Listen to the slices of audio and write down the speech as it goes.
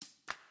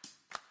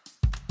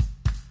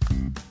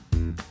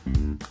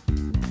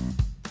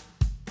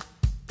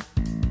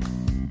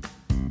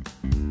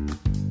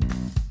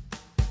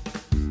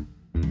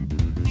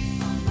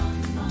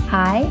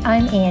Hi,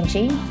 I'm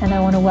Angie, and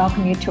I want to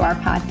welcome you to our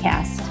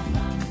podcast.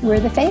 We're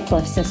the Faith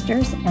Lift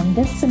Sisters, and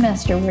this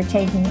semester we're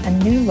taking a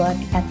new look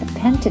at the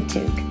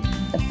Pentateuch,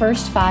 the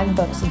first 5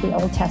 books of the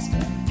Old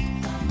Testament.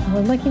 And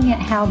we're looking at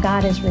how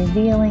God is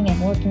revealing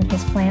and working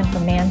his plan for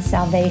man's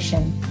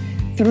salvation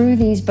through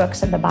these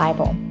books of the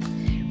Bible.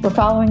 We're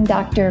following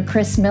Dr.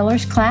 Chris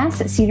Miller's class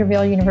at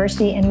Cedarville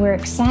University, and we're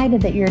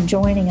excited that you're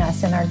joining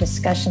us in our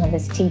discussion of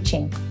his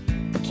teaching.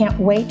 We can't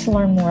wait to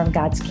learn more of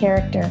God's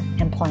character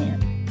and plan.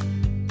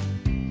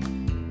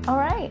 All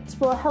right.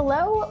 Well,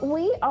 hello.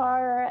 We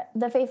are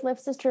the Faith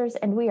Lift Sisters,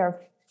 and we are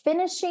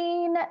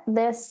finishing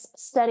this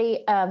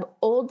study of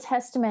Old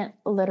Testament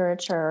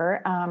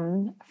literature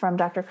from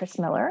Dr. Chris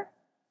Miller.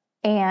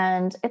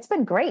 And it's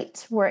been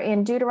great. We're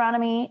in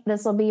Deuteronomy.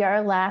 This will be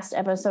our last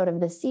episode of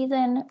the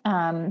season.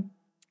 And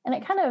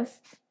it kind of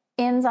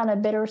ends on a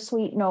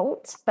bittersweet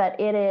note,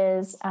 but it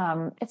is,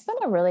 it's been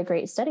a really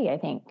great study, I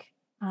think.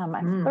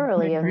 I've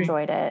thoroughly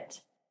enjoyed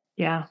it.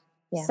 Yeah.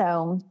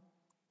 So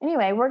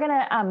anyway, we're going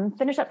to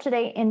finish up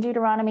today in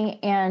Deuteronomy,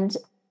 and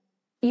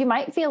you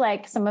might feel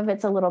like some of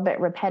it's a little bit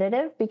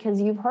repetitive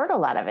because you've heard a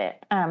lot of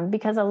it,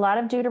 because a lot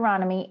of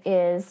Deuteronomy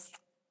is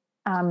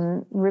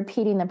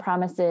repeating the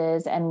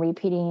promises and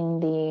repeating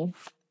the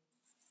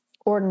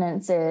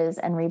ordinances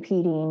and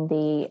repeating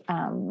the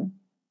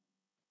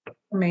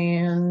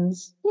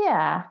commands.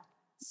 Yeah.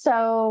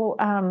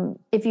 So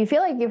if you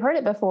feel like you've heard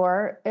it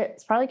before,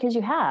 it's probably because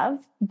you have,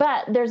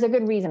 but there's a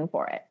good reason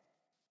for it.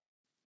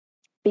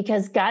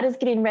 Because God is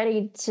getting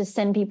ready to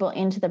send people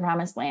into the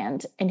promised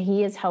land, and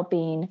he is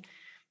helping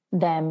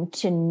them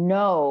to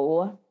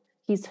know.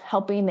 He's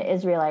helping the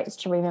Israelites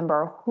to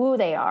remember who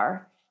they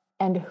are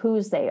and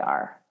whose they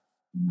are.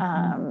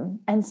 Mm-hmm.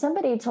 And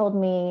somebody told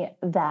me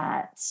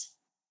that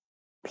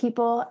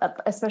people,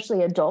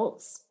 especially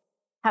adults,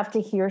 have to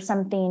hear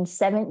something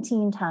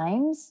 17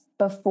 times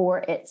before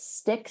it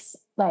sticks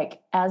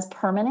like as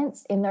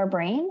permanence in their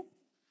brain.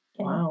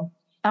 Wow.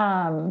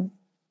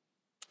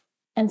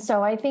 And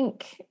so I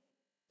think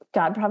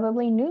God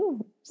probably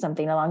knew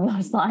something along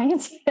those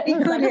lines. He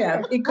could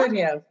have. He could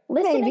have.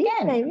 Listen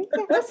again.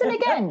 Listen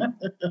again.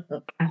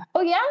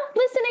 Oh, yeah?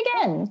 Listen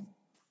again.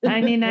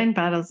 99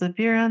 bottles of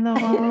beer on the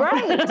wall.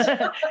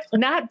 Right.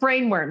 Not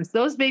brainworms.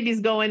 Those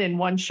babies go in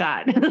one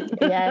shot.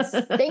 Yes.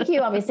 Thank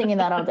you. I'll be singing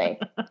that all day.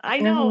 I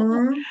know.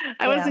 Mm-hmm.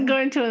 I wasn't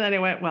going to, and then I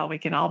went, well, we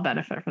can all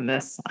benefit from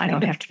this. I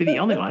don't have to be the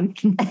only one.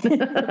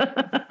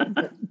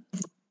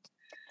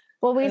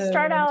 Well, we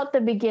start out at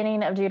the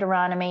beginning of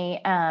Deuteronomy,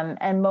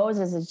 and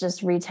Moses is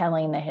just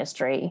retelling the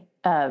history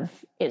of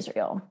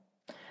Israel,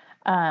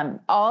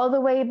 all the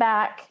way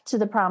back to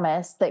the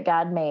promise that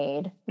God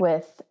made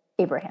with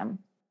Abraham,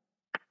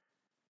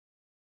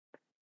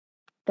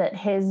 that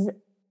his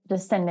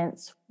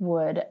descendants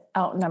would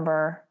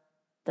outnumber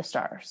the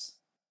stars.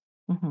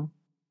 Mm-hmm.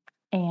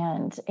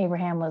 And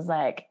Abraham was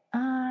like,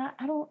 I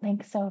don't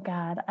think so,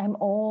 God. I'm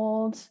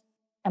old.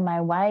 And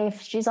my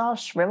wife, she's all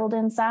shriveled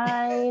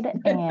inside,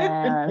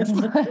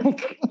 and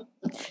like,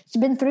 she's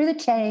been through the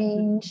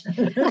change.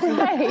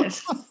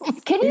 Right.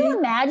 Can you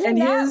imagine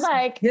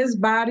that? His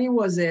body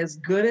was as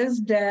good as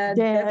dead.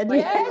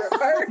 Yes.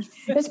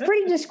 It's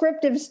pretty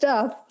descriptive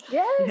stuff.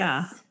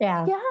 Yes.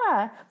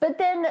 Yeah. But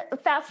then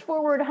fast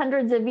forward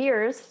hundreds of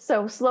years.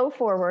 So slow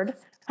forward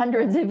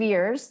hundreds of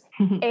years.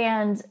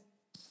 And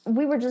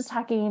we were just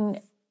talking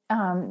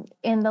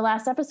in the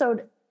last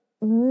episode,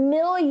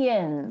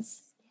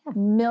 millions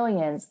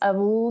of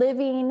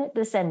living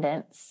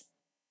descendants,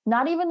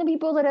 not even the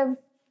people that have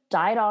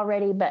died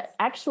already, but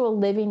actual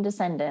living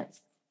descendants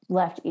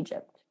left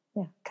Egypt.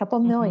 Yeah, a couple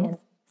million.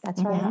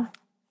 That's right.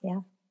 Yeah.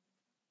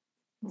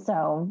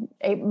 So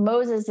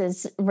Moses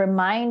is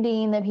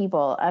reminding the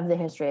people of the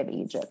history of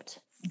Egypt,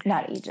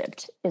 not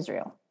Egypt,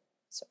 Israel.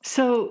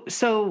 So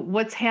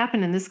what's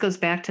happened, and this goes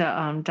back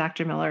to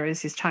Dr. Miller,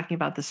 as he's talking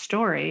about the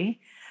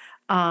story,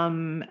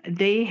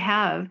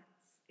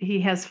 he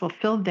has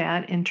fulfilled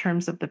that in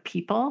terms of the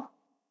people.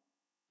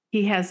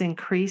 He has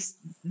increased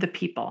the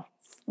people,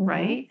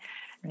 right?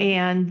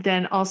 And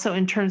then also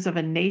in terms of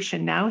a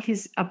nation, now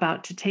he's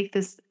about to take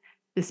this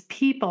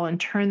people and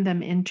turn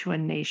them into a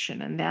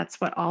nation. And that's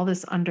what all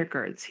this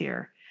undergirds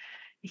here.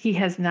 He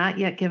has not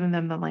yet given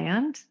them the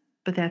land,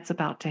 but that's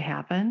about to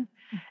happen.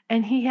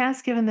 And he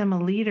has given them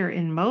a leader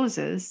in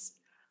Moses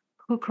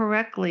who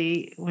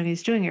correctly, when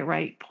he's doing it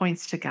right,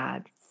 points to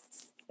God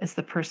as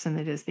the person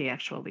that is the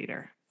actual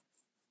leader.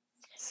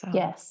 So.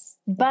 Yes,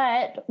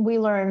 but we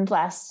learned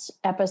last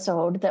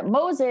episode that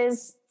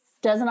Moses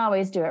doesn't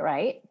always do it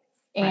right.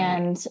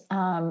 And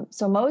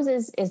so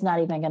Moses is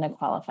not even going to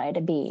qualify to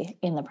be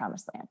in the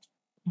promised land.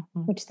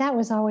 Which that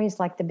was always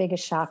like the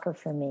biggest shocker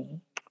for me.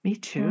 Me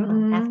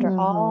too. After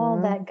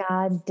all that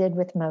God did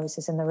with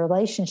Moses and the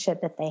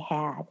relationship that they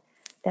had,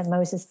 that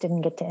Moses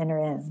didn't get to enter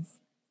in.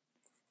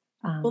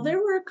 Well, there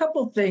were a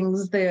couple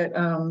things that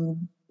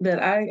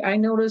I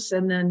noticed,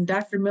 and then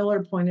Dr.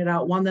 Miller pointed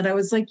out one that I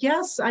was like,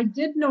 yes, I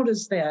did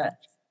notice that.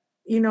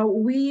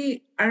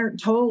 We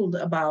aren't told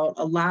about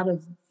a lot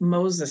of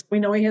Moses. We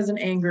know he has an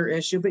anger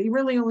issue, but you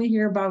really only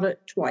hear about it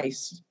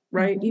twice,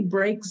 right? He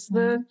breaks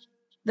the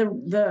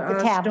the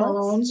tablets.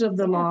 stones of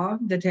the Yeah. law,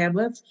 the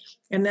tablets,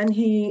 and then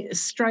he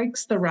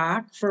strikes the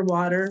rock for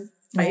water,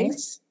 Right.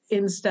 ice,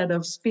 instead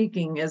of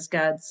speaking, as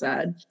God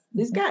said.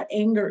 He's Mhm. got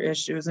anger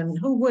issues, and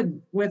who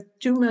wouldn't, with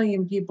 2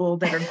 million people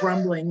that are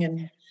grumbling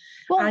and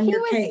Well, on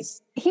your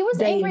case? he was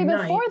day angry and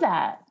before night.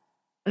 that.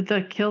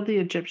 The killed the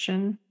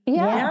Egyptian.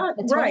 Yeah. Yeah,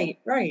 that's right.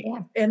 right.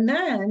 Yeah. And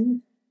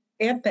then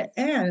at the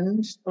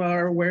end,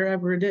 or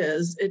wherever it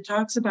is, it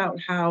talks about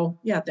how,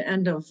 at the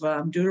end of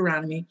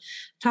Deuteronomy,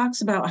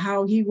 talks about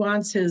how he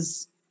wants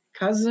his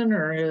cousin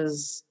or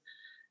his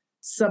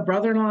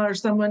brother-in-law or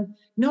someone,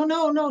 no,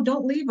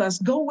 don't leave us.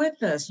 Go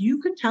with us. You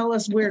can tell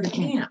us where to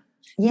camp.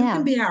 You Yeah.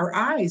 can be our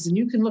eyes and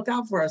you can look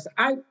out for us.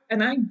 I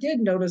did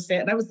notice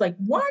that. And I was like,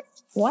 what?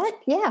 What?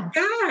 Yeah.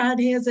 God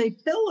has a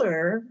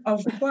pillar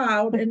of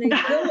cloud and a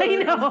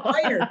pillar of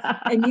fire.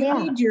 And you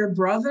Yeah. need your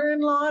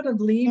brother-in-law to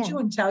lead you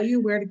and tell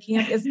you where to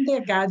camp. Isn't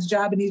that God's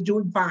job? And he's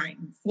doing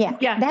fine. Yeah.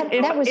 Yeah,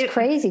 That was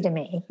crazy to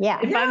me. Yeah.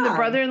 If I'm the Yeah.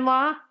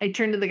 brother-in-law, I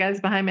turn to the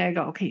guys behind me. I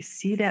go, okay,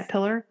 see that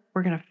pillar?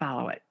 We're going to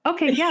follow it.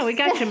 Okay, yeah, we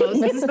got you,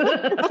 Moses.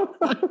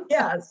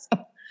 Yes.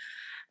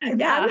 And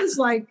Yeah. I was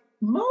like,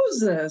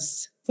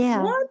 Moses,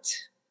 Yeah. what?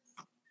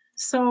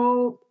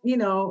 So,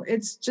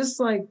 it's just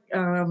like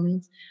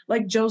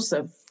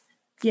Joseph.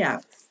 Yeah,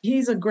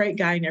 he's a great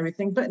guy and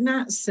everything, but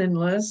not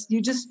sinless.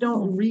 You just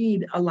don't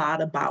read a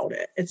lot about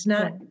it. It's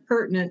not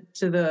pertinent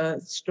to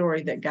the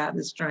story that God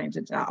is trying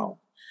to tell.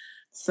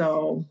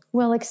 So,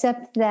 Well,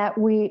 except that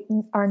we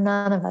are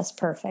none of us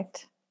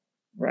perfect.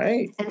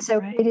 right. And so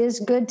Right. it is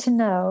good to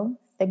know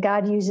that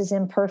God uses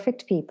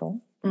imperfect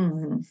people.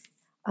 Mhm.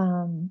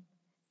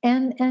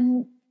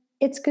 And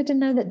it's good to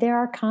know that there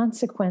are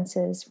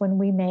consequences when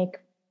we make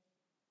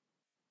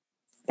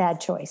bad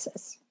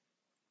choices.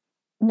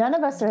 None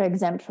of us are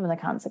exempt from the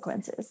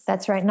consequences.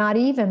 That's right. Not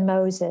even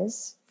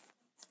Moses.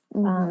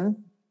 Mhm.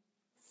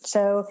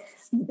 So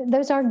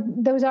those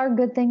are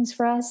good things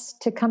for us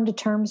to come to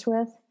terms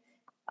with,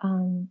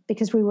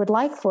 because we would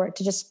like for it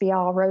to just be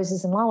all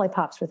roses and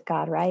lollipops with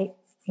God, right?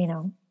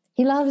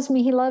 He loves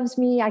me. He loves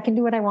me. I can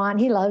do what I want.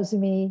 He loves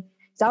me.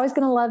 He's always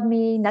going to love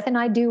me. Nothing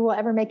I do will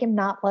ever make him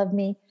not love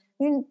me.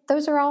 I mean,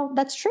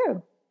 that's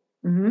true.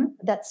 Mhm.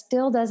 That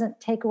still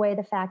doesn't take away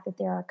the fact that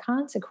there are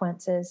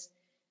consequences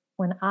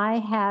when I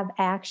have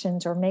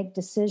actions or make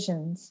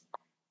decisions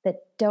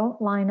that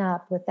don't line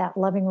up with that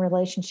loving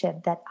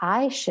relationship that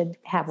I should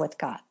have with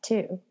God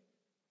too.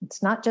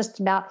 It's not just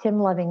about him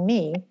loving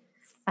me.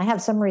 I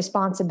have some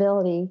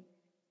responsibility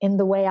in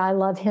the way I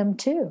love him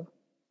too.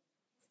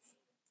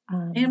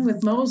 And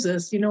with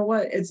Moses, you know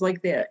what? It's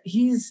like that.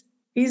 He's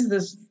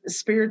this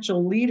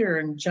spiritual leader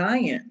and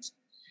giant.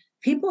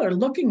 People are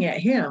looking at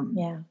him.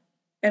 Yeah.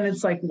 And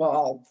it's like,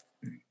 well,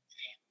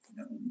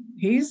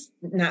 he's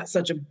not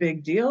such a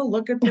big deal.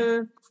 Look at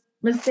the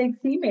mistakes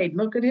he made.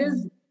 Look at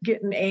his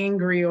getting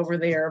angry over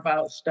there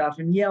about stuff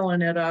and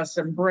yelling at us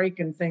and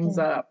breaking things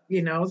up.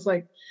 It's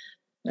like,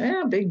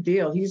 big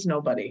deal. He's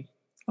nobody.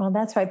 Well,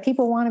 that's right.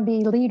 People want to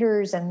be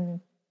leaders and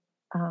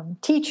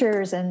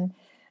teachers, and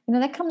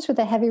that comes with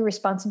a heavy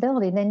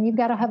responsibility. Then you've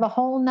got to have a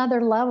whole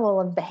nother level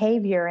of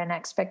behavior and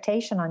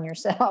expectation on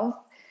yourself.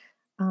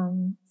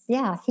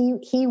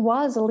 He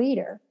was a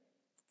leader.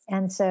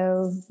 And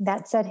so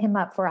that set him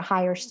up for a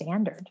higher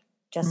standard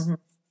just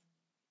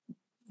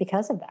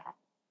because of that.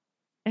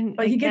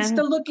 But he gets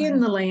to look in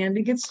the land.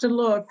 He gets to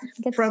look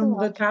from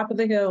the top of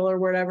the hill or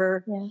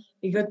whatever. Yeah.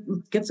 He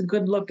gets a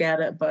good look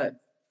at it, but.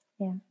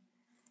 Yeah.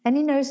 And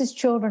he knows his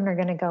children are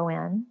going to go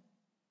in.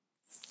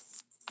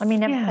 I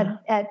mean,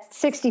 at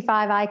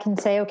 65, I can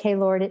say, okay,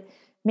 Lord,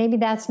 maybe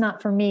that's not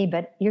for me,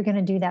 but you're going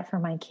to do that for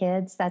my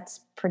kids.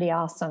 That's pretty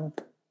awesome.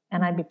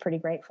 And I'd be pretty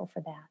grateful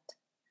for that.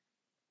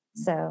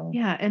 So.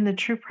 Yeah. And the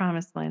true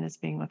promised land is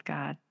being with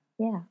God.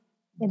 Yeah,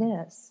 it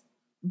is.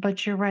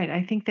 But you're right.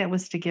 I think that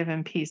was to give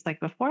him peace. Like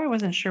before, I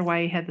wasn't sure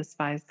why he had the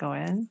spies go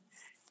in.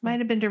 Might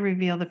have been to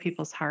reveal the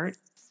people's hearts,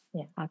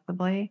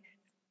 possibly.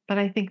 But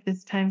I think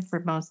this time for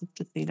Moses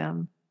to see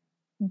them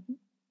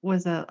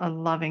was a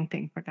loving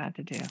thing for God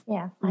to do.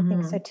 Yeah, I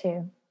think so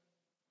too.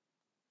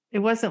 It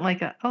wasn't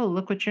like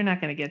look what you're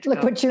not going to get to look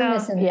go. what you're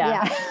missing.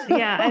 Yeah.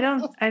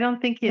 I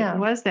don't think it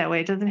was that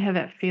way. It doesn't have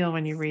that feel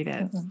when you read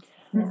it.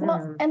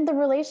 Well, and the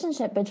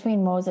relationship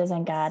between Moses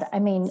and God, I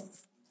mean,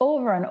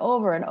 over and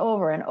over and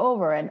over and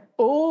over and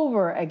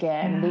over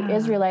again, the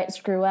Israelites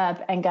screw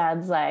up and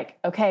God's like,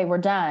 okay, we're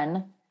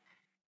done.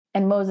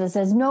 And Moses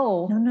says,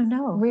 no.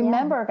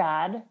 Remember,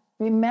 God,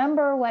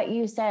 remember what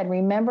you said.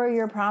 Remember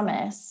your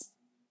promise.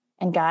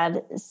 And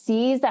God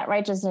sees that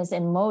righteousness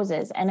in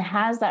Moses and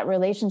has that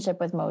relationship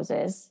with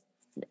Moses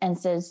and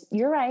says,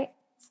 you're right.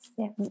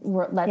 Yeah.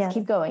 Let's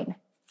keep going.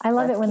 I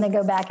love it when they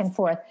go back and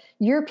forth.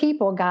 Your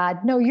people,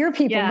 God. No, your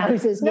people,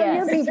 Moses. No,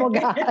 your people,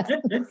 God.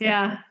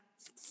 Yeah.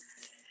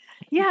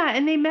 Yeah.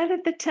 And they met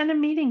at the tent of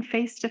meeting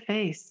face to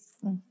face.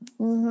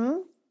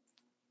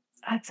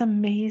 That's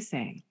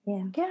amazing.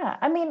 Yeah. Yeah.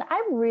 I mean,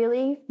 I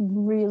really,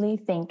 really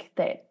think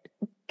that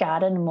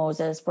God and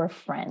Moses were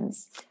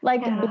friends.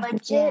 Like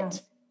legit. Yeah.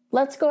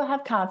 Let's go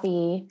have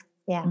coffee.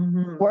 Yeah.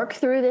 Work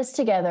through this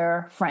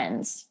together,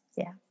 friends.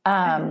 Yeah.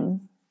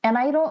 And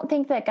I don't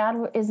think that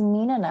God is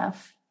mean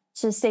enough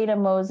to say to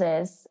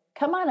Moses,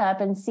 come on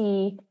up and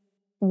see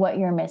what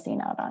you're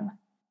missing out on.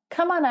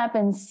 Come on up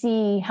and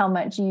see how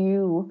much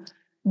you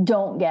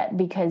don't get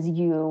because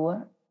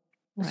you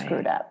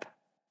screwed up.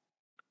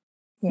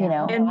 Yeah. You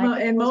know,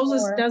 And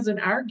Moses doesn't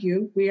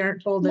argue. We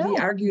aren't told that he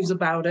argues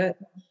about it.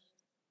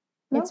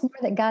 It's more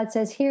that God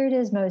says, here it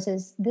is,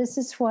 Moses. This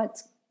is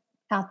what's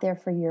out there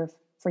for your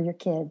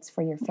kids,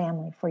 for your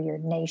family, for your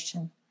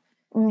nation.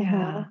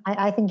 Yeah.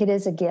 I think it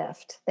is a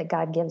gift that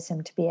God gives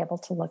him to be able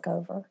to look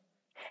over.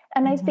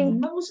 And I think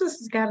Moses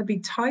has got to be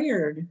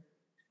tired.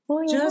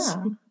 Well, Just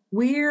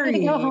weary. To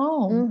go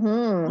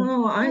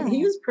home.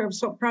 He was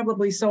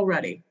probably so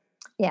ready.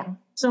 Yeah.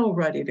 So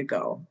ready to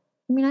go.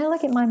 I mean, I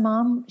look at my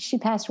mom. She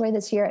passed away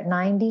this year at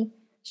 90.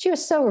 She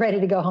was so ready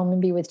to go home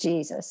and be with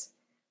Jesus.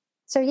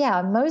 So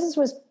yeah, Moses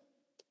was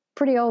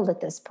pretty old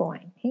at this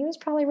point. He was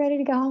probably ready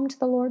to go home to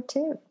the Lord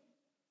too.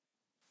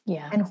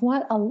 Yeah. And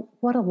what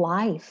a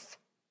life.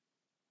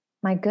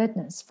 My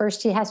goodness.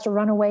 First he has to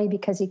run away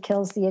because he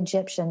kills the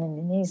Egyptian,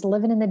 and he's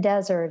living in the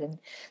desert, and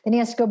then he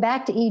has to go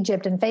back to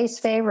Egypt and face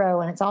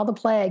Pharaoh, and it's all the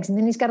plagues, and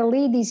then he's got to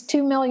lead these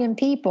 2 million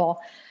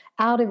people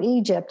out of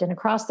Egypt and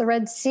across the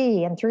Red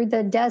Sea and through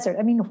the desert.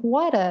 I mean,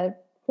 what a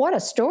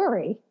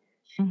story.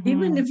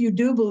 Even if you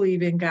do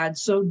believe in God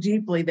so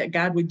deeply that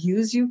God would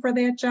use you for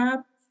that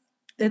job,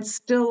 it's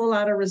still a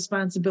lot of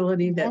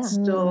responsibility. That's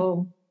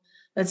still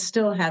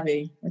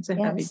heavy. It's a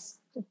heavy.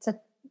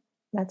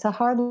 That's a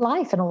hard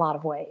life in a lot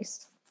of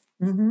ways.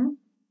 Mm-hmm.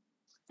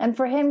 And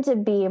for him to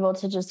be able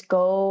to just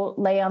go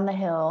lay on the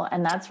hill,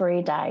 and that's where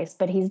he dies,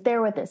 but he's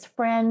there with his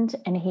friend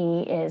and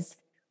he is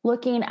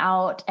looking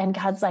out, and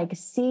God's like,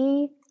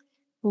 see,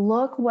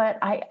 look what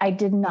I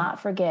did not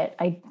forget.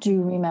 I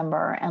do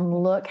remember,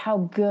 and look how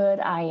good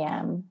I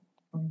am.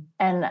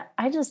 And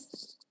I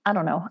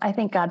don't know. I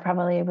think God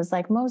probably was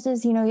like,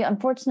 Moses,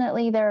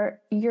 unfortunately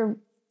you're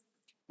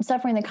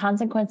suffering the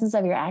consequences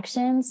of your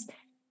actions,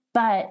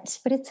 but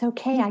it's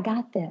okay. I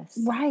got this.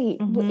 Right.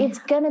 It's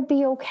going to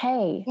be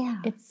okay.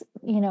 Yeah. It's,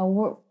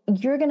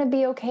 you're going to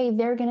be okay.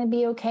 They're going to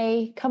be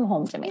okay. Come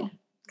home to me. Yeah.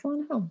 Come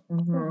on home.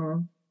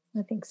 Mm-hmm.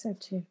 I think so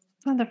too.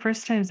 One of the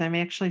first times I'm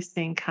actually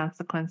seeing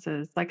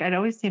consequences. Like I'd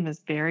always see them as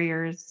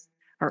barriers,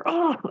 or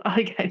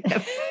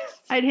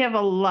I'd have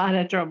a lot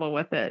of trouble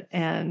with it.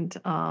 And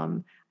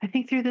I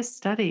think through this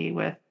study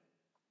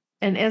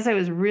and as I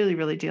was really,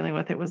 really dealing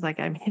with it, was like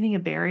I'm hitting a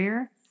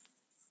barrier,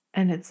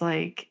 and it's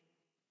like,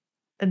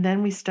 and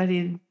then we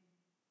studied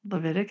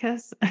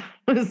Leviticus. It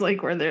was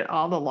like where there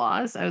all the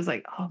laws. I was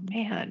like, oh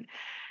man.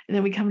 And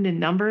then we come into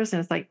Numbers,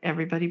 and it's like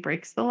everybody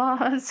breaks the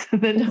laws.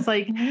 And then it's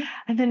like,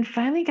 and then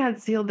finally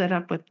God sealed that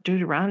up with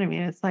Deuteronomy.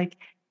 And it's like,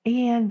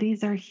 and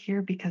these are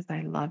here because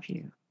I love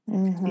you.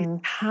 These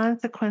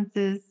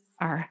consequences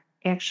are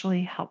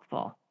actually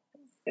helpful.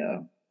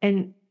 Yeah.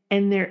 And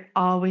they're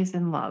always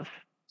in love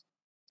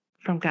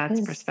from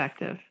God's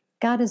perspective.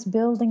 God is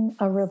building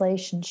a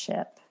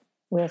relationship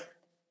with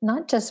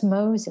not just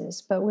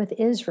Moses, but with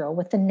Israel,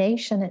 with the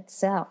nation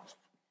itself.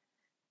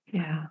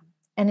 Yeah.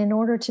 And in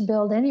order to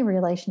build any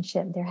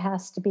relationship, there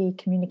has to be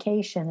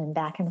communication and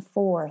back and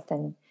forth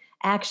and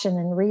action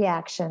and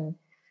reaction.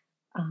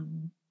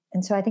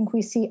 And so I think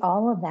we see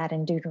all of that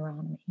in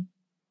Deuteronomy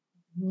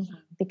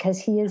because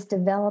he is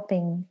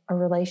developing a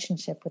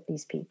relationship with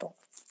these people.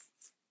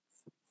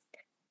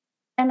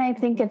 And I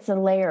think it's a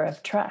layer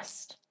of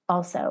trust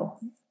also,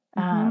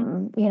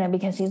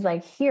 because he's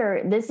like,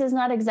 here, this is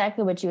not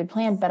exactly what you had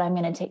planned, but I'm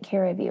going to take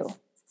care of you.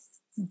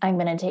 I'm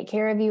going to take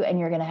care of you, and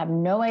you're going to have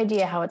no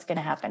idea how it's going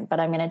to happen, but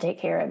I'm going to take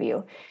care of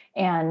you.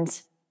 And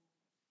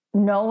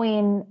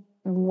knowing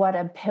what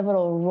a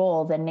pivotal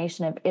role the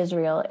nation of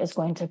Israel is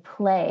going to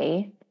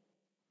play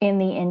in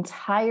the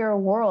entire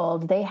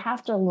world, they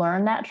have to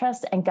learn that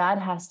trust, and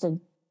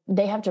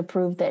they have to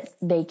prove that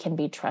they can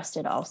be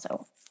trusted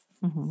also.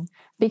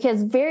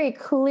 Because very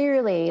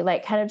clearly,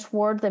 like kind of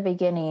toward the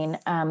beginning,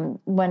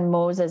 when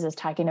Moses is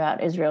talking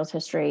about Israel's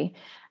history,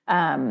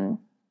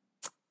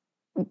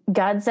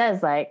 God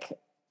says, like,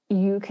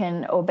 you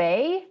can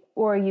obey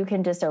or you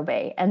can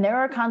disobey. And there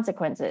are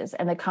consequences.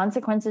 And the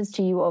consequences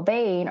to you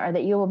obeying are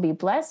that you will be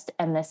blessed.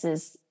 And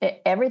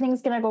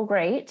everything's going to go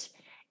great.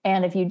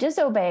 And if you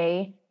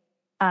disobey,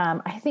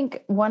 I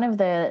think one of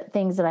the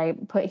things that I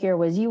put here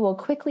was you will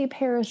quickly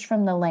perish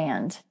from the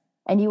land,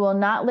 and you will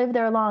not live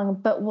there long,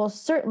 but will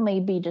certainly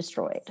be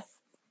destroyed.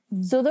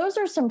 So those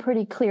are some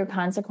pretty clear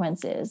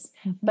consequences.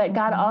 But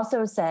God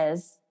also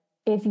says,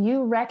 if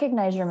you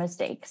recognize your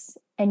mistakes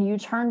and you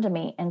turn to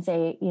me and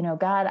say,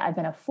 God, I've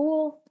been a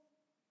fool,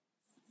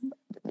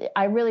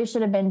 I really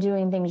should have been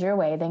doing things your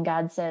way, then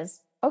God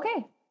says,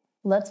 okay,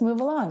 let's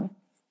move along.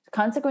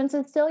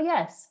 Consequences still,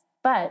 yes,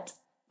 but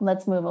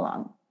let's move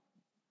along.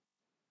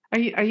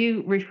 Are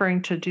you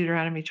referring to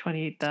Deuteronomy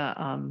 28,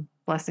 the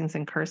blessings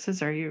and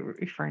curses, or are you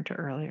referring to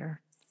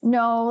earlier?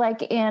 No,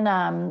 like in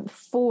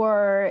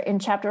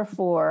chapter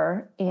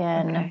 4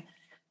 in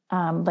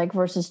like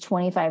verses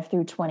 25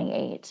 through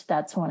 28.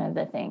 That's one of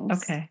the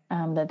things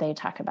that they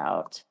talk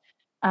about.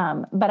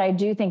 But I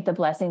do think the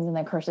blessings and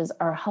the curses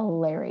are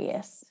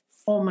hilarious.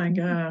 Oh my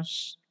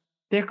gosh.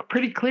 They're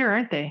pretty clear,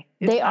 aren't they?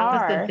 They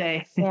opposite are.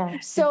 Day. Yeah.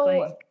 It's So,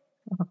 like,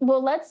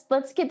 well,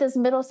 let's get this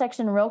middle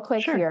section real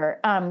quick Sure. here.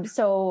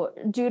 So,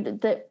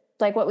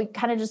 like what we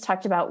kind of just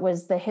talked about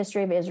was the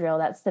history of Israel.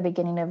 That's the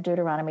beginning of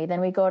Deuteronomy.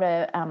 Then we go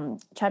to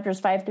chapters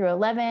 5 through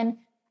 11,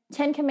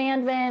 10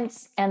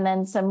 commandments, and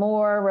then some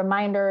more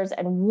reminders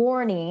and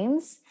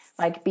warnings,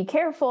 like be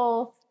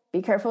careful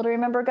to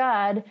remember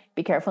God,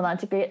 be careful not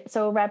to get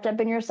so wrapped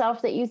up in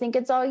yourself that you think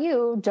it's all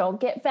you.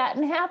 Don't get fat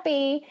and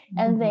happy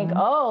and think,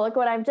 oh, look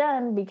what I've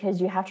done,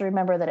 because you have to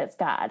remember that it's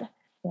God.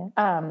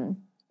 Yeah.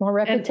 More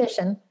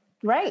repetition.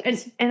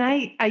 Right. And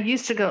I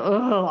used to go,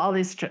 all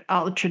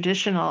the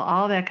traditional,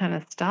 all that kind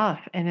of stuff.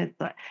 And it's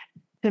like,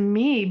 to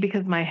me,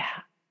 because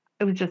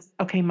it was just,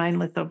 okay,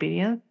 mindless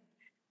obedience.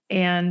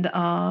 And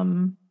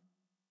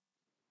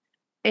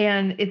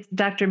it's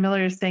Dr.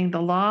 Miller is saying the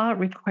law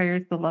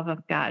requires the love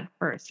of God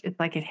first. It's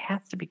like it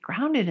has to be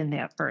grounded in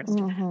that first.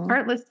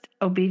 Heartless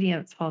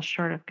obedience falls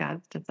short of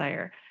God's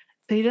desire.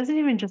 So he doesn't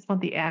even just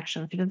want the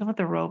actions. He doesn't want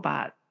the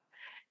robots.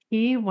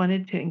 He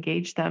wanted to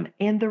engage them.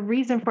 And the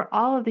reason for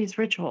all of these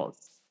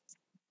rituals,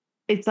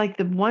 it's like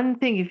the one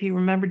thing, if you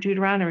remember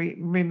Deuteronomy,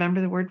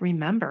 remember the word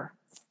remember.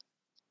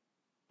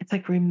 It's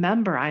like,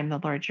 remember, I'm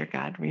the Lord your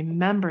God.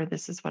 Remember,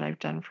 this is what I've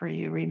done for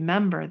you.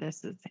 Remember,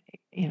 this is,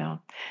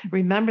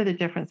 remember the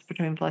difference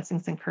between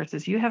blessings and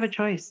curses. You have a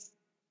choice.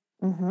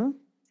 And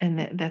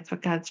that's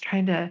what God's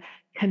trying to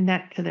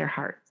connect to their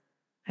hearts.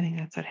 I think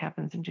that's what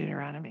happens in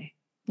Deuteronomy.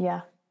 Yeah.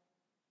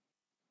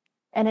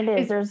 And it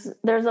is.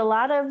 There's a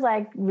lot of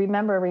like,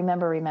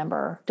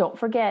 remember. Don't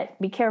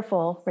forget, be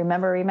careful,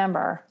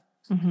 remember.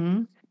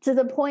 To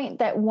the point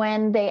that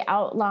when they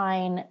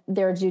outline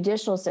their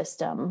judicial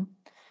system,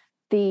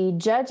 the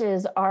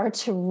judges are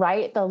to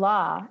write the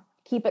law,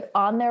 keep it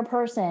on their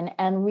person,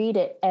 and read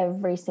it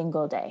every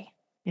single day.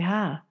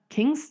 Yeah.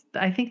 Kings,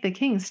 I think the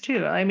kings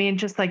too. I mean,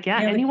 just like,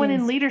 anyone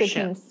in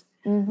leadership.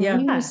 Yeah.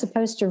 He was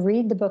supposed to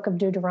read the book of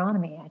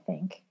Deuteronomy, I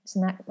think.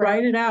 Isn't that right?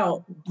 Write it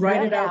out.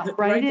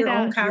 Write their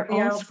own copy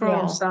out for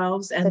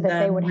themselves, and so that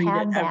then they would read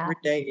have it that every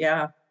day.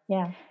 Yeah.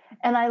 Yeah.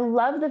 And I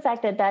love the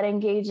fact that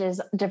engages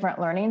different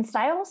learning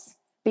styles,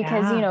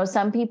 because,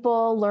 some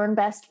people learn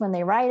best when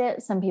they write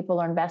it. Some people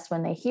learn best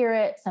when they hear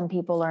it. Some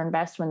people learn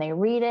best when they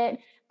read it,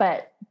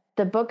 but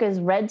the book is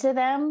read to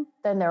them,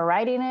 then they're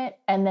writing it,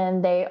 and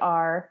then they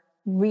are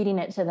reading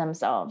it to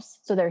themselves.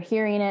 So they're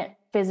hearing it,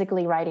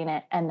 physically writing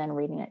it, and then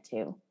reading it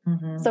too.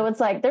 So it's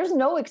like, there's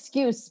no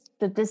excuse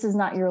that this is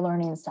not your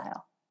learning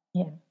style.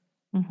 Yeah.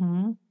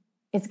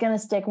 It's going to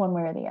stick one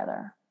way or the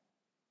other.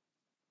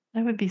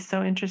 That would be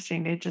so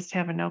interesting to just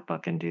have a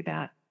notebook and do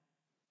that.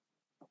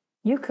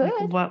 You could.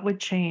 Like, what would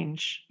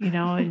change,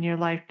 in your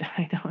life?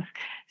 I know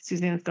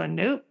Suzanne's going,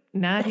 nope,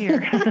 not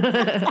here.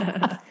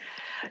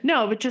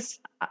 No, but just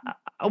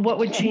what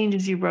would change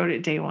as you wrote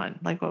it day one?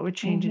 Like, what would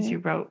change as you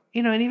wrote,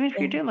 and even if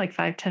you're doing like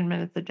 5-10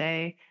 minutes a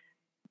day,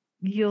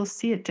 you'll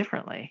see it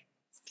differently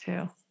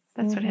too.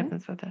 That's what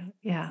happens with it.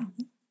 Yeah.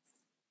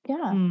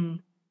 Yeah.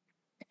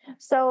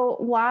 So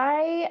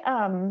why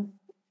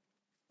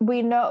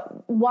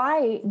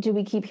do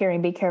we keep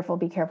hearing, be careful,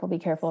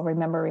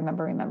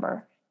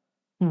 remember?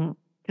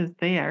 Because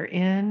they are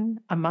in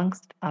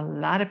amongst a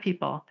lot of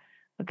people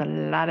with a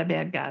lot of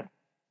bad God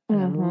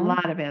and a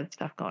lot of bad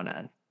stuff going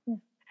on.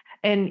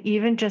 And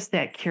even just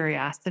that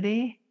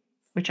curiosity,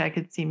 which I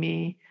could see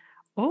me,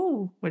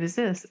 what is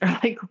this? Or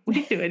like,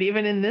 we do it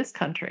even in this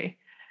country.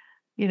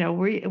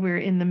 We're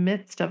in the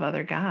midst of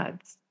other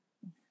gods.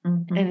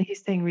 And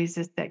he's saying,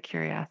 resist that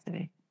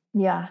curiosity.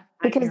 Yeah.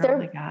 Because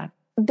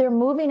they're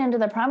moving into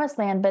the promised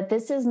land, but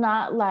this is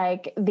not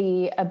like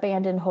the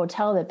abandoned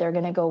hotel that they're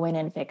going to go in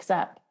and fix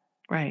up.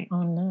 Right.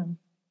 Oh, no.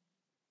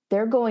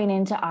 They're going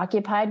into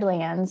occupied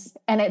lands,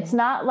 and it's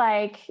not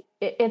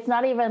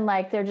even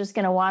like they're just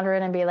going to wander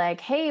in and be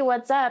like, hey,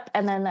 what's up?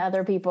 And then the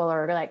other people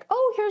are like,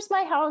 oh, here's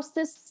my house.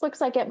 This looks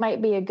like it might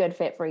be a good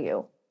fit for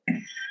you.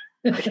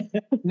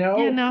 No.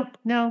 Yeah,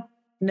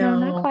 no,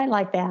 not quite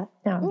like that.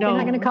 No. They're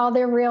not going to call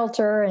their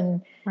realtor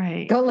and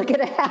go look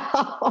at a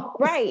house.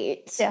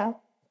 Right. Yeah.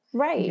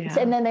 Right. Yeah.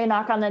 And then they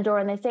knock on the door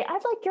and they say, I'd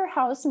like your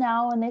house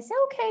now. And they say,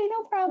 okay,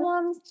 no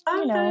problem.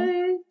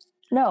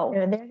 No.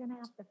 They're going to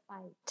have to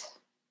fight.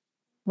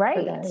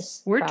 Right.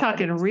 We're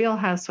talking Real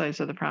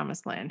Housewives of the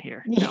Promised Land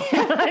here. No.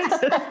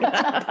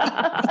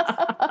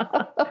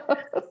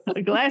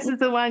 Glasses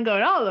of wine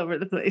going all over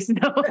the place.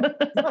 No.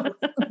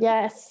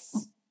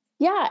 Yes.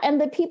 Yeah.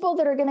 And the people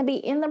that are going to be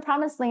in the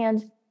Promised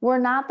Land were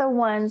not the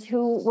ones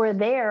who were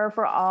there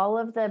for all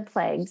of the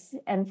plagues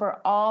and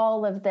for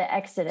all of the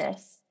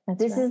Exodus.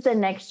 This is the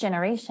next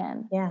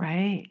generation. Yeah.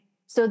 Right.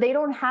 So they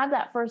don't have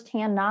that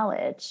firsthand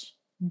knowledge.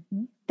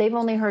 They've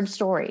only heard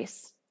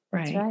stories.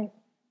 That's right.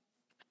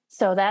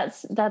 So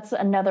that's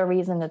another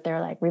reason that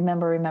they're like,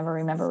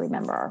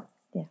 remember.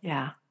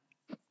 Yeah.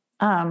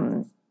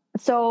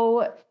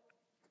 So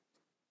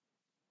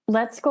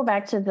let's go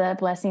back to the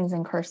blessings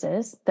and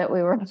curses that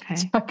we were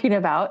talking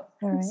about.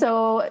 Right.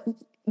 So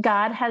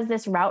God has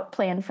this route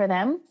planned for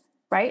them.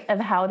 right, of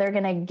how they're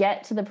going to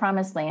get to the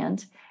promised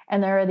land.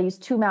 And there are these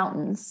two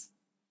mountains.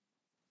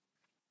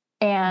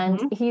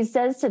 And he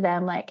says to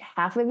them, like,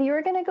 half of you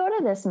are going to go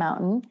to this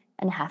mountain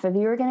and half of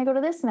you are going to go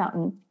to this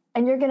mountain.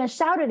 And you're going to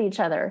shout at each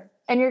other.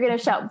 And you're going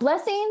to shout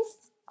blessings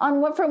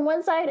from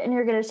one side and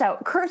you're going to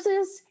shout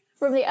curses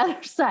from the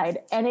other side.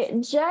 And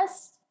it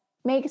just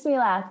makes me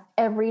laugh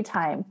every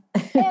time.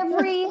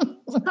 Every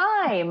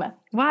time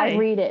I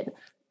read it.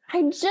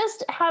 I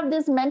just have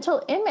this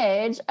mental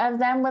image of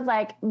them with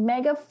like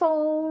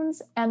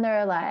megaphones and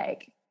they're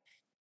like,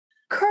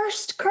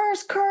 cursed,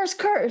 curse, curse,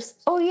 curse.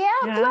 Oh yeah,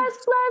 bless,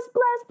 bless,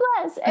 bless,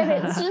 bless. And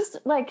it's just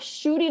like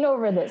shooting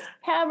over this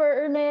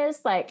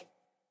cavernous, like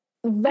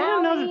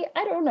valley.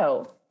 I don't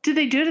know. Did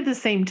they do it at the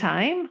same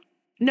time?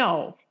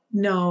 No.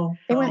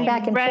 They went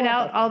back and read forth.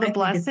 out all the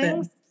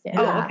blessings.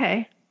 Oh,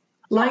 okay.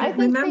 Like,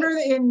 remember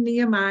in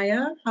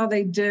Nehemiah how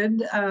they did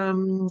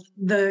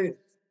the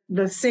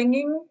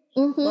singing?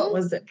 What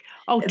was it?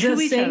 Oh, to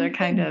each other, thing.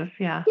 kind of.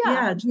 Yeah,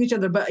 to each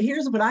other. But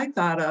here's what I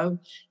thought of.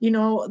 You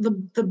know,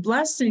 the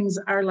blessings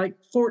are like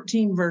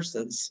 14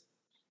 verses.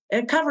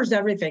 It covers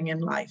everything in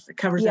life. It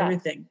covers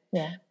everything.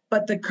 Yeah.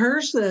 But the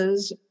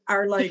curses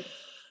are like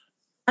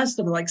rest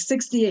of like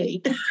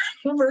 68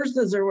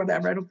 verses or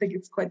whatever. I don't think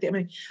it's quite that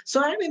many.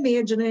 So I'm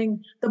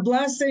imagining the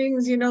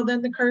blessings, you know,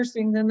 then the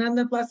cursing, and then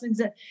the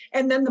blessings,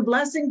 and then the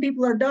blessing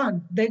people are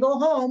done. They go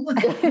home.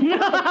 The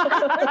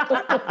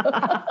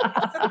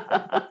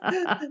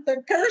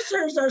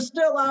cursers are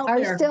still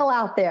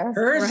out there.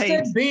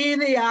 Cursed be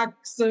the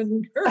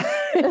oxen.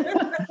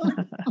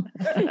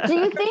 Do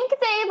you think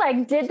they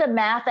like did the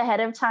math ahead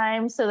of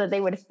time so that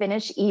they would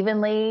finish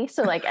evenly?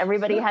 So like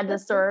everybody had to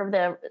serve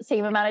the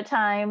same amount of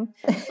time?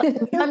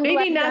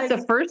 Maybe not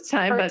the first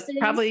time, but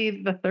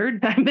probably the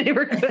third time they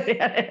were good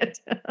at it.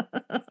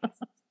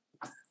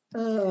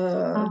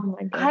 Oh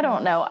my God. I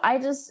don't know. I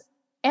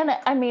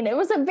mean, it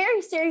was a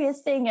very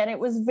serious thing and it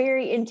was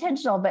very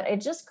intentional, but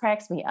it just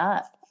cracks me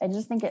up. I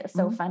just think it's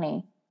so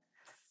funny.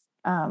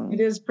 It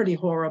is pretty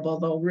horrible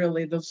though,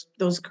 really,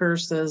 those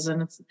curses.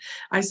 And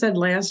I said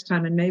last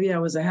time, and maybe I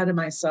was ahead of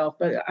myself,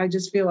 but I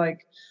just feel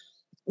like,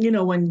 you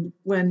know,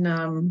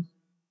 when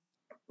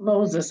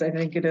Moses, I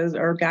think it is,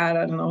 or God,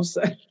 I don't know,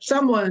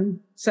 someone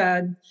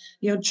said,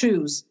 you know,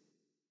 choose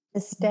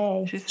this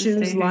day,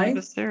 choose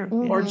life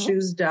or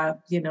choose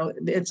death. You know,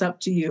 it's up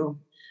to you.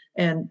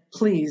 And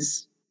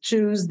please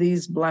choose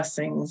these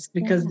blessings,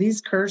 because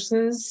these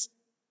curses,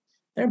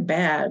 they're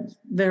bad.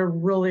 They're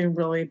really,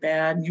 really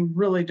bad. You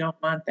really don't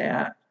want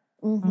that.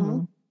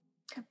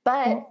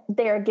 But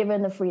they are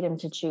given the freedom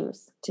to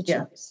choose.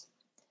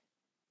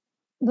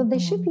 Well, they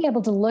should be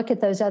able to look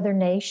at those other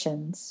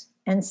nations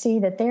and see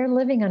that they're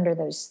living under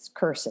those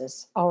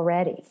curses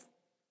already,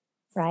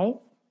 right?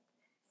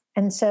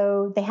 And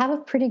so they have a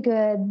pretty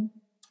good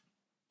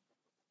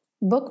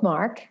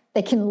bookmark.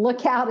 They can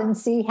look out and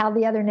see how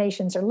the other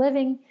nations are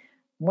living,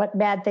 what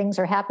bad things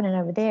are happening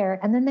over there.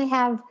 And then they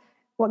have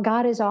what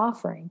God is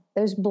offering,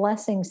 those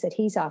blessings that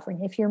he's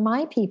offering. If you're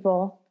my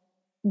people,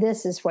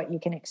 this is what you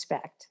can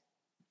expect.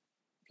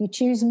 If you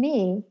choose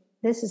me,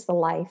 this is the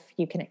life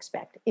you can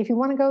expect. If you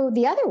want to go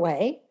the other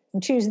way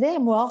and choose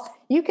them, well,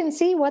 you can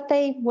see what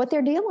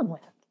they're dealing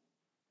with.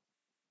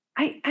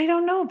 I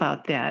don't know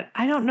about that.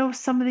 I don't know if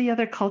some of the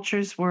other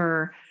cultures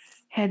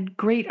had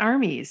great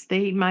armies.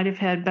 They might have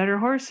had better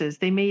horses.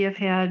 They may have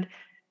had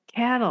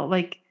cattle.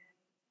 Like,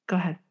 go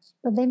ahead.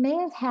 But they may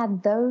have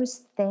had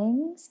those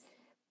things,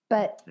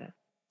 but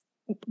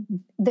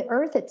the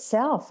earth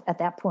itself at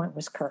that point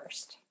was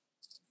cursed,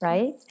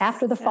 right?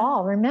 After the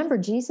fall. Remember,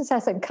 Jesus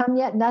hasn't come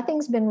yet.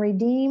 Nothing's been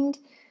redeemed.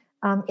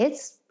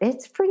 It's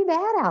pretty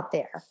bad out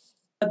there.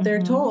 But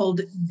they're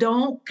told,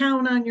 don't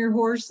count on your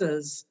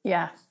horses.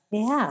 Yeah.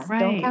 Right.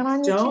 Don't count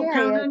on your Don't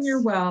count on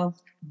your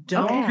wealth.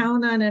 Don't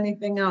count on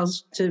anything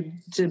else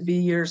to be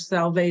your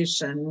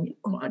salvation,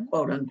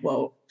 quote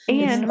unquote.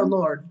 And it's the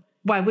Lord.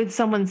 Why would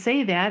someone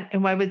say that?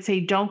 And why would say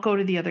don't go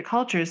to the other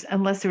cultures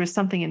unless there was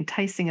something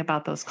enticing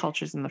about those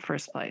cultures in the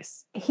first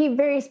place? He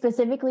very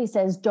specifically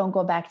says, don't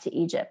go back to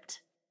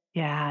Egypt.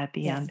 Yeah, at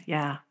the end.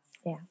 Yeah.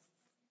 Yeah.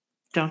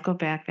 Don't go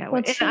back that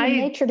way. It's human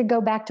nature to go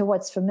back to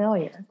what's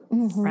familiar.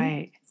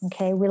 Right.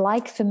 Okay. We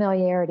like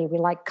familiarity. We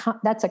like,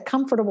 that's a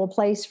comfortable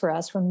place for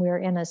us when we're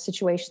in a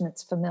situation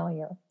that's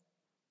familiar.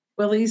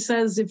 Well, he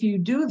says, if you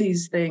do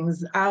these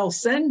things, I'll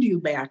send you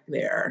back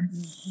there.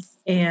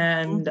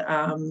 And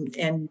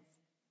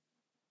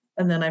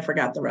then I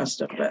forgot the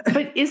rest of it.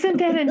 But isn't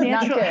that a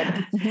natural?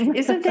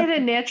 Isn't that a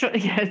natural?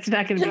 Yeah, it's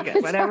not going to be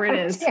good. Whatever it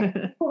is,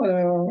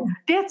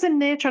 that's a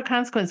natural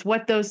consequence.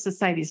 What those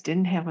societies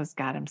didn't have was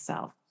God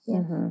Himself,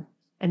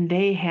 and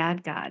they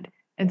had God.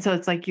 And so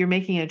it's like you're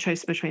making a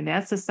choice between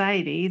that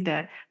society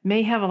that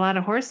may have a lot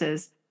of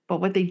horses, but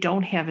what they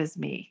don't have is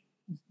me.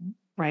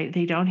 Right?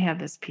 They don't have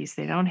this peace.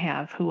 They don't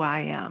have who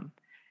I am.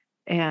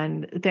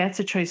 And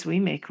that's a choice we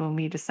make when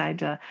we decide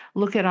to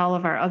look at all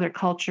of our other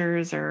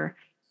cultures or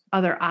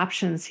other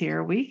options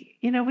here. We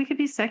could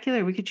be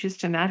secular. We could choose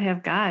to not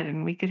have God,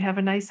 and we could have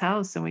a nice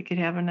house, and we could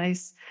have a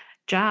nice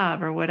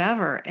job or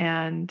whatever,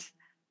 and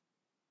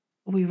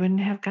we wouldn't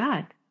have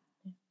God.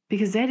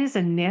 because that is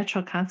a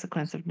natural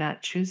consequence of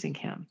not choosing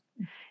him,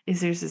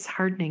 is there's this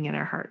hardening in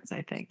our hearts,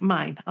 I think.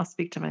 Mine, I'll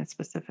speak to mine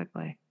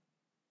specifically.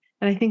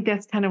 And I think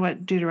that's kind of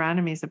what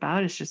Deuteronomy is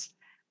about, is just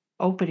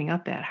opening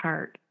up that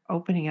heart,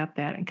 opening up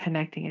that and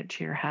connecting it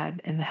to your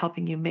head and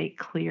helping you make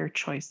clear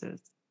choices.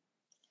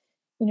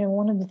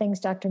 One of the things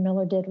Dr.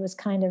 Miller did was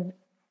kind of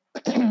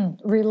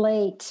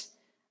relate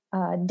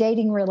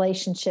dating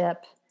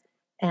relationship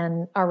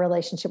and our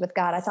relationship with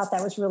God. I thought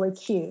that was really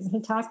cute. He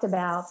talked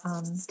about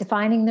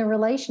defining the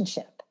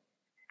relationship.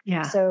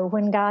 Yeah. So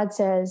when God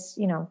says,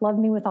 love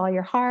me with all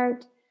your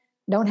heart,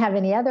 don't have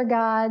any other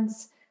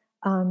gods,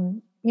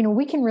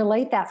 we can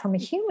relate that from a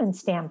human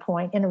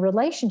standpoint. In a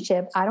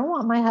relationship, I don't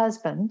want my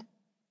husband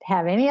to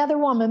have any other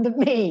woman but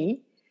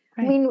me.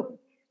 Right. I mean,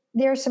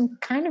 there are some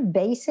kind of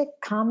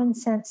basic common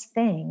sense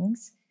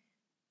things,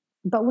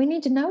 but we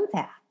need to know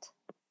that.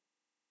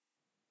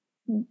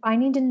 I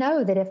need to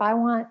know that if I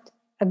want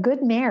a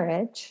good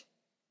marriage,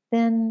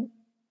 then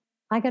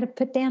I got to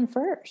put Dan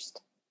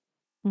first.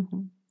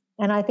 Mm-hmm.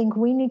 And I think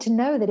we need to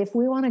know that if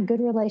we want a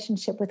good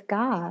relationship with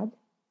God,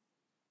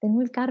 then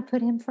we've got to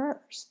put him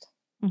first.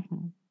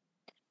 Mm-hmm.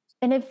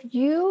 And if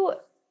you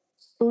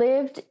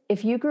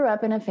grew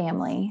up in a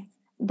family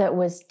that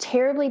was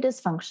terribly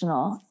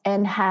dysfunctional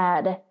and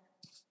had,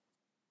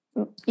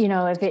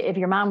 if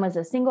your mom was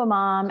a single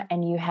mom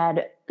and you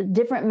had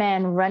different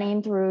men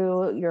running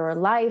through your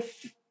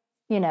life,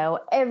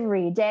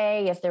 every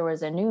day, if there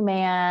was a new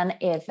man,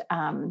 if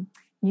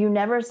you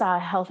never saw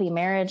healthy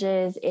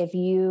marriages, if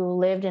you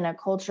lived in a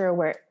culture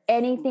where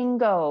anything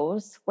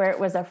goes, where it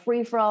was a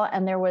free-for-all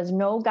and there was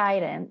no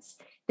guidance,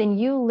 then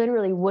you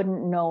literally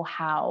wouldn't know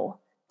how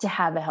to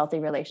have a healthy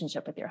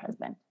relationship with your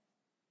husband.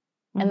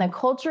 Mm-hmm. And the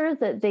culture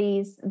that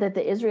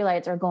the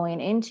Israelites are going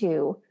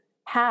into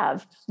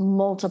have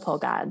multiple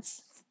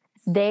gods.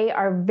 They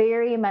are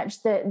very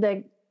much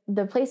the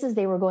places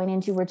they were going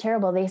into were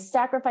terrible. They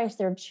sacrificed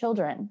their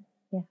children.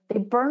 Yeah. They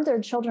burned their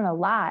children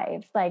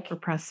alive, for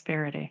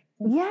prosperity.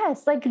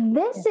 Yes,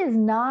 this is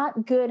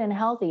not good and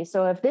healthy.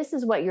 So if this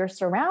is what you're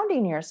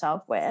surrounding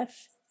yourself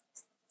with,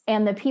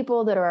 and the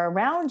people that are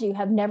around you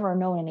have never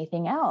known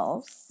anything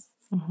else,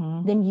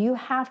 mm-hmm. then you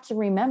have to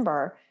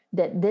remember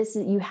that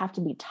you have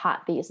to be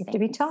taught these things. To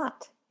be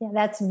taught. Yeah,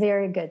 that's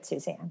very good,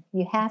 Suzanne.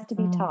 You have to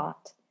be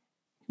taught.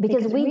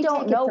 Because we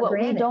don't know what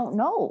we don't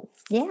know.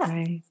 Yeah.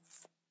 Right.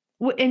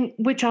 And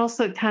which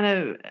also kind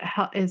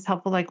of is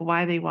helpful, like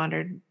why they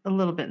wandered a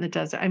little bit in the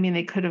desert. I mean,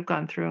 they could have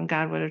gone through and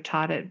God would have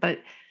taught it, but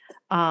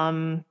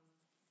that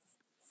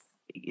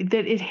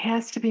it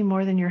has to be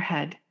more than your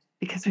head,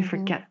 because we mm-hmm.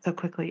 forget so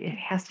quickly. It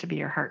has to be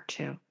your heart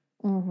too.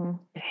 Mm-hmm.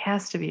 It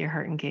has to be your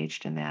heart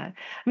engaged in that.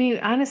 I mean,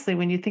 honestly,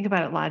 when you think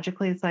about it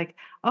logically, it's like,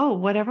 oh,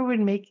 whatever would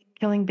make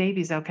killing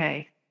babies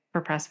okay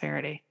for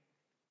prosperity.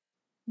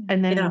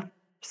 And then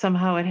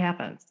somehow it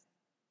happens.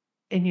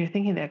 And you're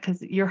thinking that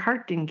because your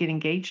heart didn't get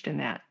engaged in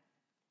that.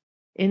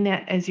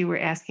 As you were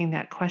asking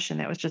that question,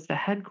 that was just a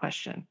head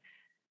question.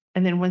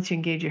 And then once you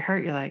engage your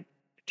heart, you're like,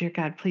 dear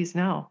God, please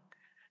no.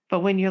 But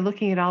when you're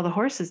looking at all the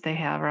horses they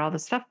have or all the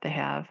stuff they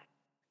have,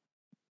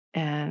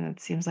 and it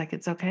seems like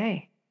it's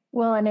okay.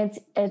 Well, and it's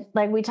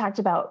like we talked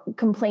about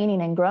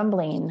complaining and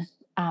grumbling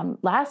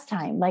last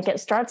time. Like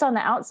it starts on the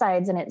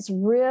outsides and it's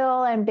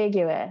real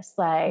ambiguous.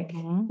 Like,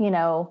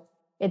 mm-hmm.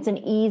 It's an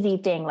easy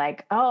thing.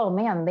 Like, oh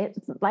man,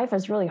 life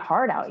is really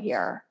hard out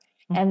here.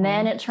 Mm-hmm. And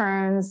then it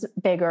turns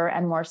bigger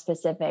and more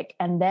specific.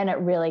 And then it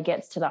really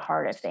gets to the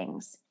heart of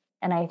things.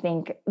 And I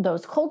think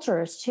those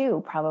cultures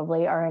too,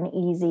 probably are an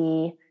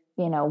easy,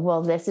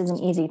 well, this is an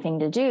easy thing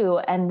to do.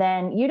 And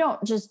then you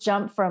don't just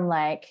jump from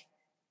like,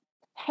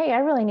 hey, I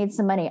really need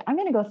some money. I'm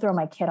going to go throw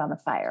my kid on the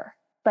fire.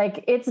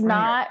 Like it's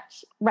not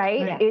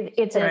right. Right.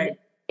 It's a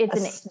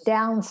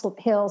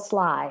downhill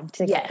slide.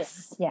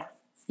 Yes. Yeah.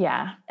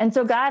 Yeah. And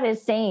so God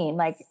is saying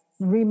like,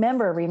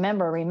 remember me.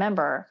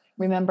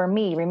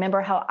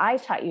 Remember how I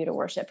taught you to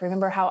worship.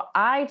 Remember how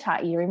I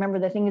taught you. Remember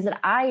the things that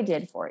I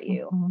did for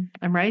you. Mm-hmm.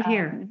 I'm right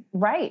here.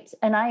 Right.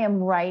 And I am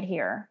right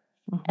here.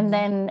 Mm-hmm. And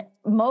then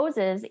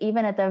Moses,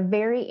 even at the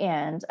very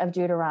end of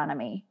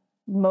Deuteronomy,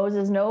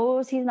 Moses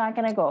knows he's not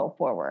going to go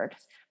forward,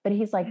 but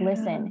he's like,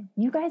 listen,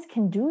 you guys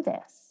can do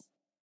this.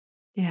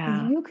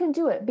 Yeah. You can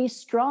do it. Be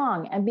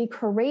strong and be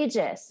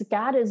courageous.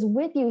 God is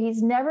with you.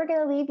 He's never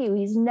going to leave you.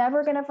 He's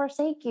never going to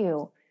forsake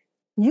you.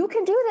 You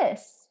can do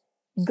this.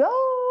 Go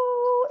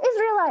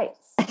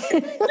Israelites.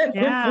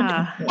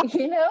 Yeah.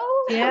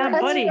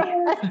 Yeah, buddy.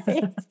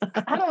 Right.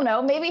 I don't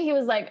know. Maybe he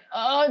was like,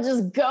 oh,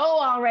 just go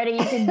already.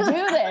 You can do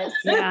this.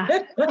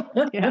 Yeah.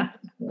 Yeah.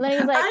 Then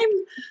he's like, I'm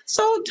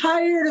so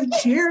tired of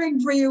cheering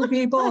for you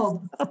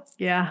people.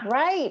 Yeah.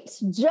 Right.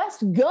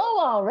 Just go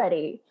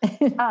already.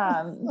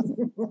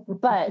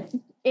 But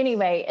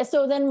anyway,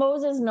 so then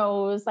Moses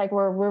knows, like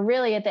we're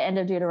really at the end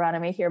of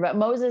Deuteronomy here, but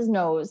Moses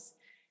knows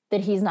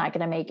that he's not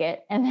going to make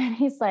it. And then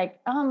he's like,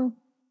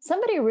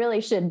 somebody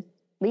really should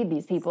lead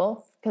these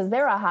people because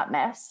they're a hot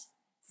mess.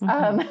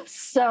 Mm-hmm.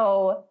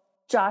 So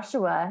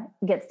Joshua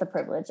gets the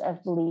privilege of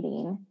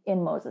leading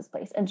in Moses'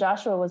 place. And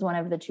Joshua was one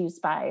of the 2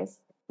 spies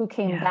who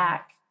came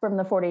back from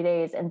the 40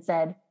 days and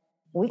said,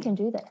 we can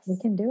do this. We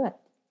can do it.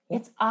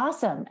 It's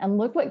awesome. And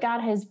look what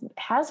God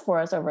has for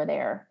us over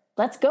there.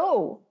 Let's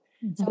go.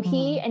 So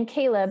he and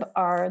Caleb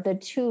are the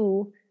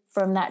two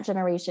from that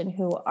generation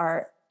who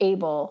are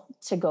able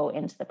to go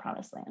into the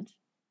promised land.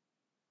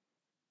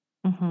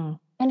 Mm-hmm.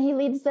 And he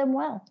leads them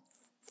well.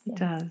 He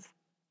does.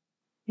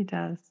 He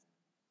does.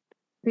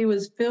 He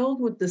was filled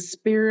with the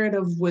spirit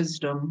of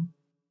wisdom.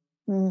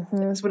 Mm-hmm.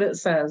 That's what it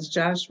says.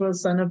 Joshua,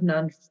 son of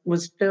Nun,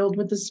 was filled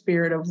with the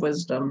spirit of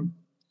wisdom.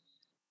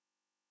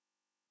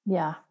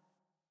 Yeah.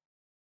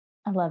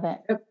 I love it.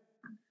 Yep.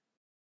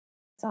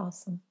 It's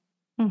awesome.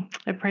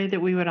 I pray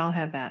that we would all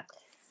have that.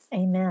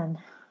 Amen.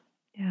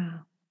 Yeah.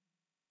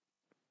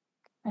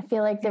 I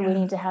feel like that we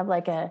need to have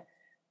like a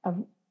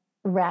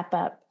wrap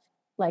up,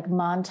 like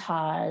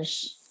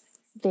montage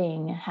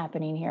thing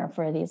happening here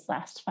for these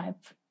last 5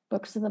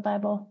 books of the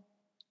Bible.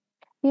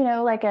 You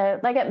know, like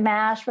at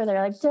MASH where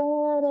they're like da,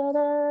 da,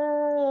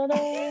 da, da,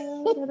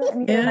 da,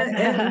 and you're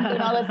like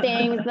doing all the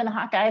things, then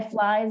Hawkeye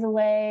flies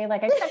away.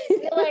 Like I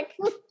feel like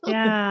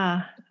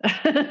Yeah.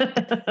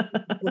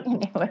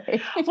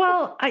 anyway.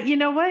 Well, you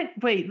know what?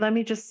 Wait, let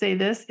me just say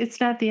this. It's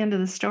not the end of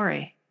the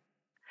story.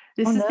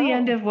 This is the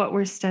end of what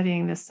we're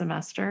studying this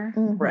semester.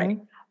 Mm-hmm. Right.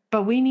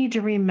 But we need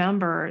to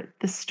remember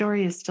the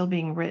story is still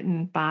being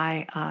written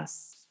by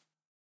us,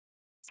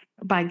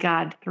 by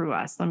God through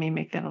us. Let me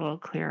make that a little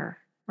clearer,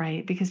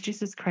 right? Because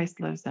Jesus Christ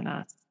lives in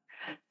us.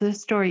 The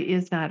story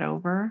is not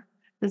over.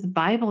 This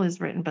Bible is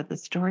written, but the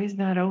story is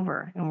not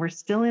over. And we're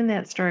still in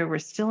that story. We're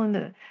still in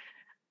the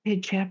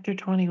chapter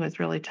 20 was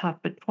really tough,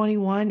 but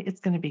 21,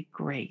 it's going to be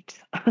great,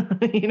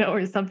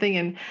 or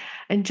something.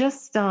 And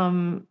just,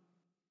 I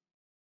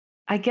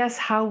guess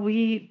how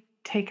we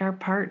take our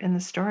part in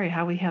the story,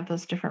 how we have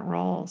those different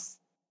roles,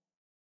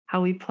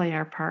 how we play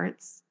our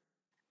parts,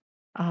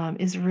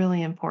 is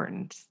really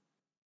important.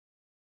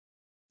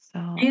 So,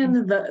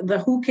 And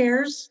the who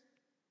cares?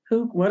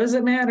 What does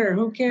it matter?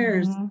 Who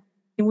cares? Mm-hmm.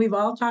 And we've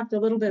all talked a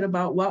little bit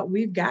about what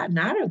we've gotten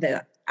out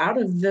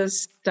of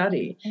this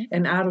study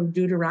and out of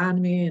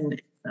Deuteronomy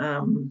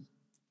and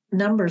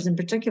Numbers in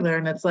particular.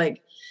 And it's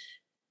like,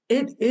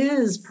 it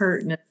is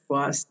pertinent to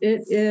us.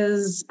 It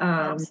is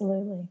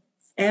Absolutely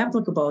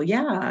applicable.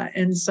 Yeah.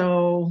 And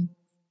so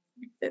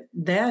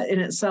that in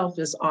itself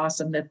is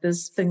awesome, that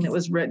this thing that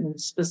was written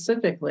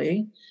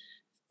specifically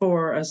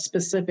for a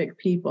specific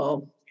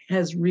people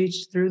has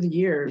reached through the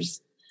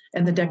years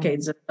and the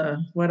decades,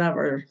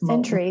 whatever.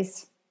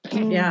 centuries.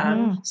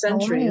 Yeah,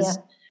 centuries.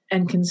 Millennia.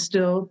 And can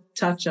still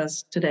touch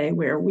us today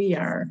where we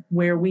are,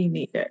 where we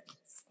need it.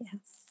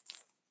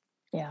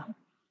 Yeah.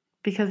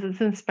 Because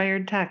it's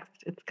inspired text.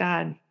 It's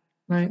God.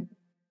 Right.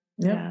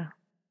 Yep. Yeah.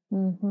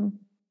 Mm-hmm.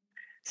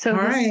 So All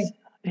right.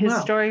 his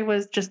Well. story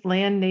was just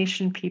land,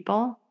 nation,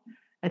 people.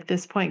 At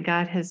this point,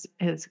 God has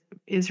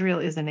Israel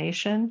is a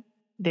nation.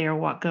 They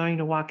are going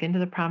to walk into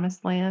the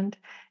promised land,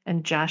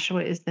 and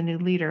Joshua is the new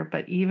leader.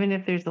 But even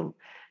if it'll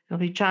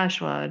be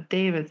Joshua,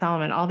 David,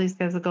 Solomon, all these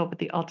guys will go, but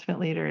the ultimate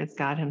leader is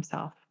God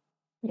himself.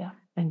 Yeah.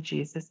 And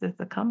Jesus is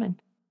the coming.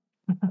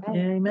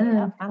 Amen.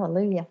 Yeah.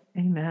 Hallelujah.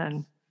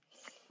 Amen.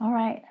 All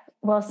right.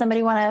 Well,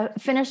 somebody want to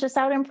finish us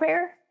out in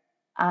prayer?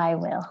 I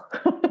will.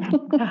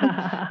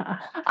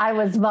 I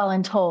was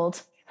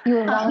voluntold. You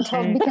were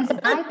voluntold because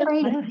I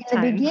prayed in the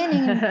Time.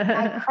 beginning.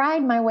 I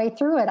cried my way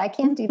through it. I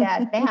can't do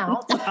that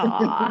now.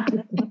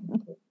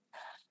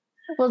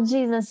 Well,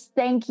 Jesus,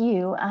 thank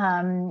you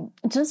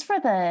just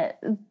for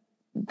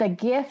the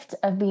gift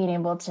of being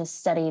able to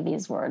study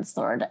these words,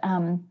 Lord.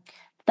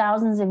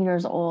 Thousands of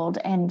years old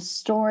and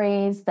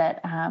stories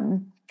that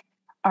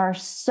are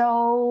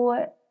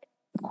so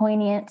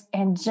poignant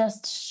and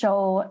just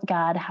show,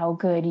 God, how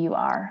good you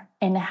are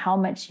and how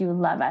much you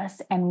love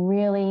us. And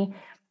really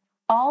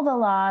all the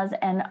laws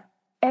and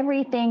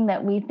everything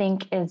that we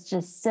think is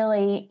just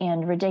silly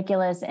and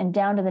ridiculous and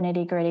down to the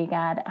nitty gritty,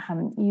 God,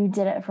 you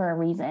did it for a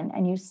reason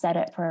and you said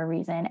it for a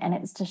reason. And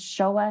it's to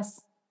show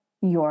us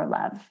your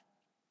love.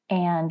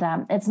 And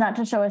it's not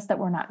to show us that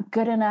we're not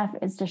good enough.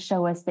 It's to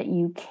show us that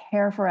you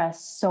care for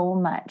us so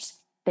much,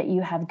 that you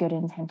have good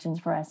intentions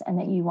for us and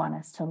that you want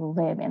us to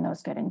live in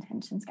those good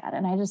intentions, God.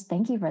 And I just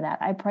thank you for that.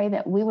 I pray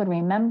that we would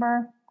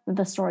remember that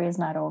the story is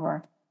not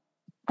over.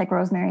 Like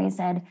Rosemary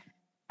said,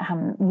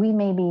 we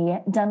may be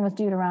done with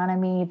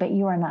Deuteronomy, but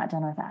you are not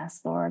done with us,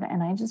 Lord.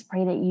 And I just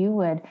pray that you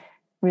would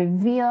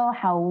reveal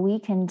how we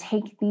can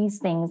take these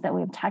things that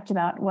we've talked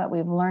about, what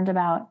we've learned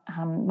about,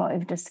 what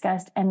we've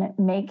discussed, and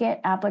make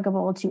it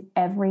applicable to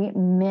every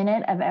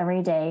minute of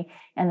every day,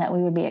 and that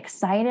we would be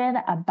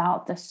excited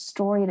about the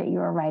story that you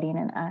are writing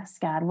in us,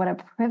 God. What a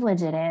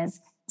privilege it is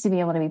to be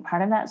able to be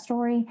part of that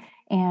story.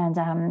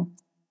 And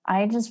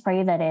I just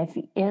pray that if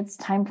it's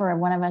time for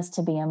one of us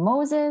to be a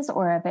Moses,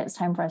 or if it's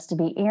time for us to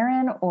be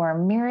Aaron or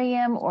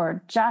Miriam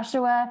or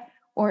Joshua,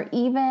 or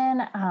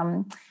even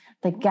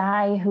the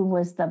guy who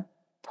was the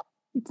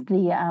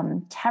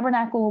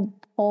tabernacle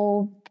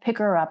pole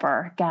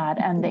picker-upper, God,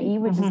 and that you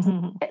would just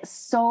make it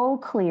so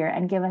clear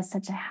and give us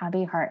such a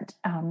happy heart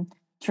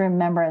to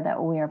remember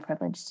that we are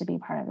privileged to be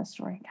part of the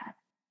story, God.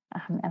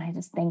 And I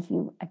just thank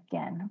you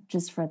again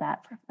just for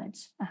that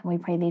privilege. We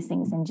pray these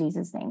things in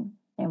Jesus' name.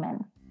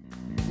 Amen.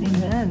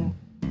 Amen.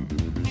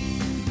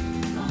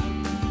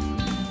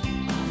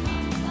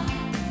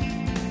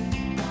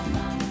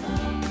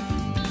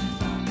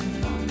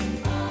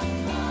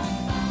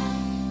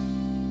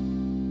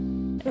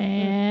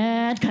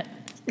 And cut.